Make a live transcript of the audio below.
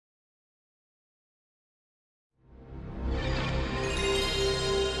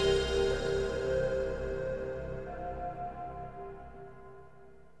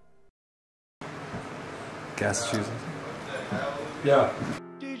Massachusetts. Yeah.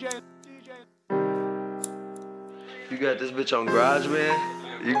 You got this bitch on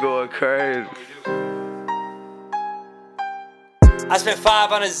GarageBand? You going crazy. I spent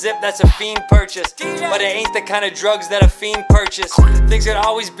 5 on a zip, that's a fiend purchase. But it ain't the kind of drugs that a fiend purchase. Things could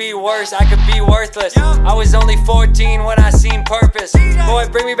always be worse, I could be worthless. I was only 14 when I seen purpose. Boy,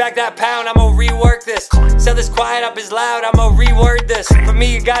 bring me back that pound, I'ma rework this. Sell this quiet up is loud, I'ma reword this. For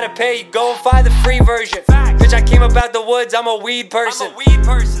me, you gotta pay, go and find the free version. Bitch, I came up out the woods, I'm a weed person.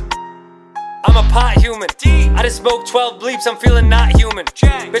 I'm a pot human. I just smoked 12 bleeps, I'm feeling not human.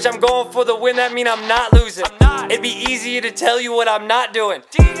 Bitch, I'm going for the win, that mean I'm not losing. It'd be easier to tell you what I'm not doing.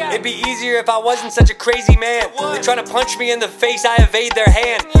 It'd be easier if I wasn't such a crazy man. They're trying to punch me in the face, I evade their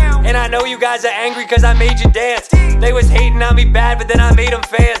hand. And I know you guys are angry cause I made you dance. They was hating on me bad, but then I made them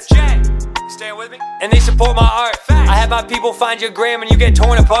fans. Staying with me? And they support my art. I had my people find your gram and you get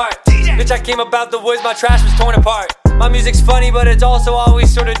torn apart. Bitch, I came up out the woods, my trash was torn apart. My music's funny, but it's also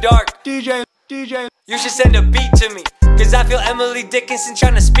always sort of dark. DJ. You should send a beat to me, cause I feel Emily Dickinson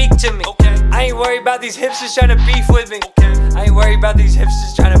trying to speak to me. I ain't worried about these hipsters trying to beef with me. I ain't worried about these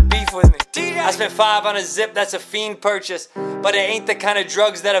hipsters trying to beef with me. I spent 5 on a zip, that's a fiend purchase. But it ain't the kind of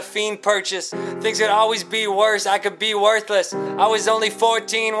drugs that a fiend purchase. Things could always be worse, I could be worthless. I was only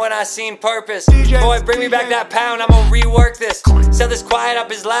 14 when I seen purpose. Boy, bring me back that pound, I'ma rework this. Sell this quiet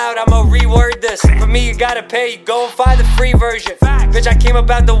up is loud, I'ma reword this. For me, you gotta pay, go and find the free version. Bitch, I came up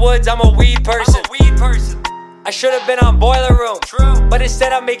out the woods, I'm a weed person. I should have been on Boiler Room, but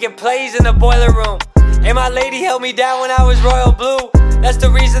instead I'm making plays in the boiler room. And my lady held me down when I was royal blue. That's the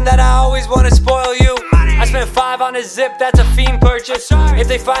reason that I always wanna spoil you. I spent 5 on a zip, that's a fiend purchase. If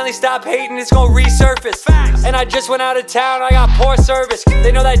they finally stop hating, it's gonna resurface. And I just went out of town, I got poor service.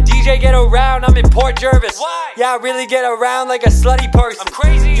 They know that DJ get around, I'm in Port Jervis. Yeah, I really get around like a slutty person. I'm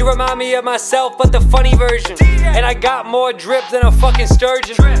crazy. You remind me of myself, but the funny version. And I got more drip than a fucking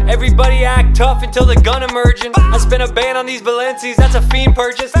sturgeon. Everybody act tough until the gun emerging. I spent a band on these Balenci's, that's a fiend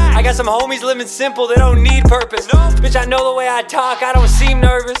purchase. I got some homies living simple, they don't need purpose. Bitch, I know the way I talk, I don't seem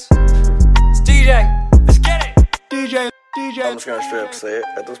nervous. It's DJ. I'm just gonna straight up say it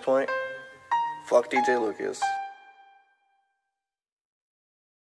at this point. Fuck DJ Lucas.